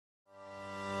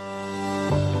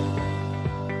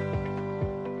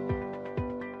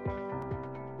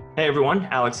Hey everyone,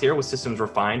 Alex here with Systems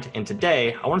Refined, and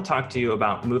today I want to talk to you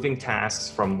about moving tasks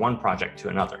from one project to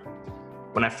another.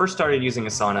 When I first started using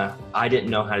Asana, I didn't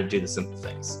know how to do the simple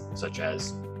things, such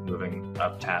as moving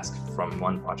a task from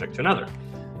one project to another.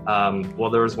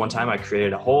 There was one time I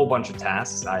created a whole bunch of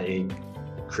tasks. I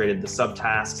created the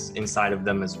subtasks inside of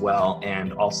them as well,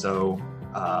 and also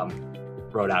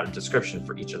wrote out a description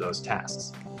for each of those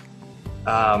tasks.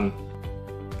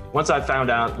 Once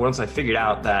I figured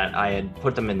out that I had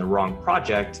put them in the wrong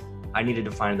project, I needed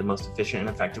to find the most efficient and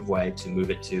effective way to move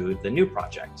it to the new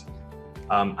project.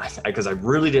 Because I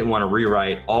really didn't want to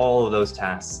rewrite all of those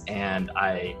tasks, and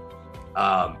I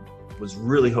was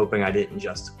really hoping I didn't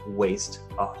just waste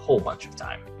a whole bunch of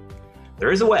time.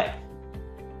 There is a way,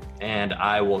 and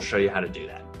I will show you how to do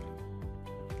that.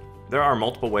 There are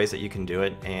multiple ways that you can do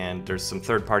it, and there's some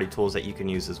third-party tools that you can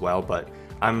use as well, but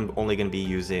I'm only going to be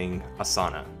using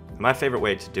Asana. My favorite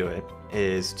way to do it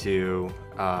is to,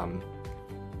 you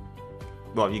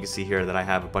can see here that I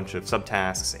have a bunch of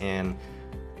subtasks and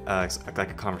like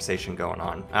a conversation going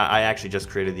on. I actually just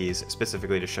created these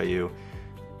specifically to show you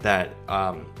that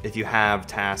if you have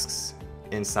tasks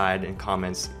inside and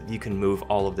comments, you can move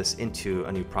all of this into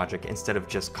a new project instead of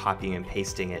just copying and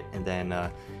pasting it and then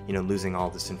losing all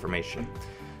this information.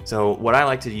 So what I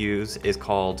like to use is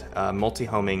called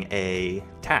multi-homing a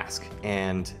task,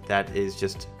 and that is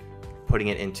just putting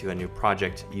it into a new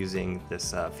project using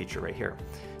this feature right here.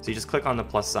 So you just click on the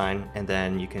plus sign, and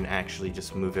then you can actually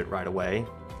just move it right away.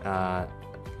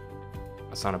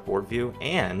 Asana board view,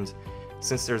 and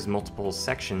since there's multiple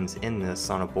sections in the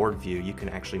Asana board view, you can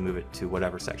actually move it to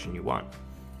whatever section you want.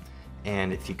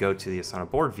 And if you go to the Asana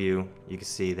board view, you can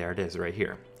see there it is right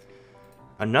here.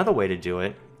 Another way to do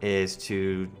it is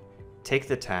to take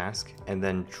the task and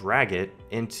then drag it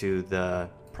into the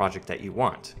project that you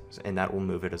want, and that will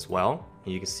move it as well.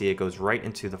 And you can see it goes right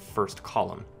into the first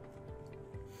column.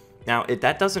 Now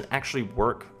that doesn't actually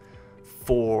work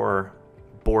for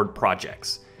board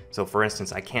projects. So for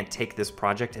instance, I can't take this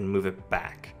project and move it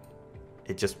back.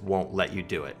 It just won't let you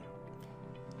do it.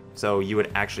 So you would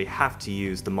actually have to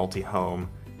use the multi-home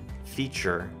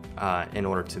feature in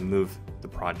order to move the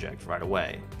project right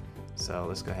away. So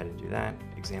let's go ahead and do that.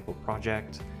 Example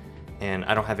project. And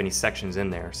I don't have any sections in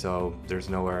there, so there's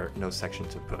no section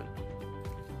to put.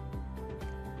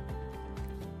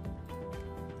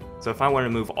 So if I want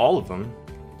to move all of them,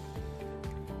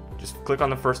 just click on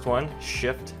the first one,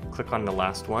 shift, click on the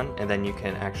last one, and then you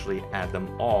can actually add them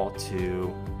all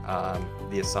to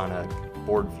the Asana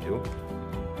board view.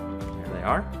 There they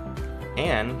are.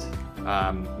 And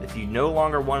if you no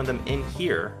longer wanted them in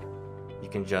here, you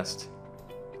can just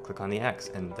click on the X,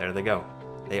 and there they go.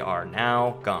 They are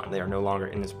now gone. They are no longer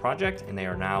in this project, and they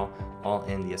are now all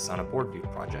in the Asana board view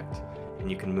project. And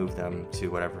you can move them to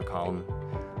whatever column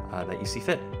that you see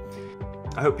fit.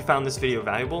 I hope you found this video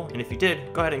valuable, and if you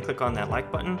did, go ahead and click on that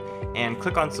like button, and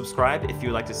click on subscribe if you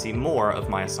would like to see more of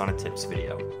my Asana tips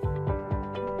video.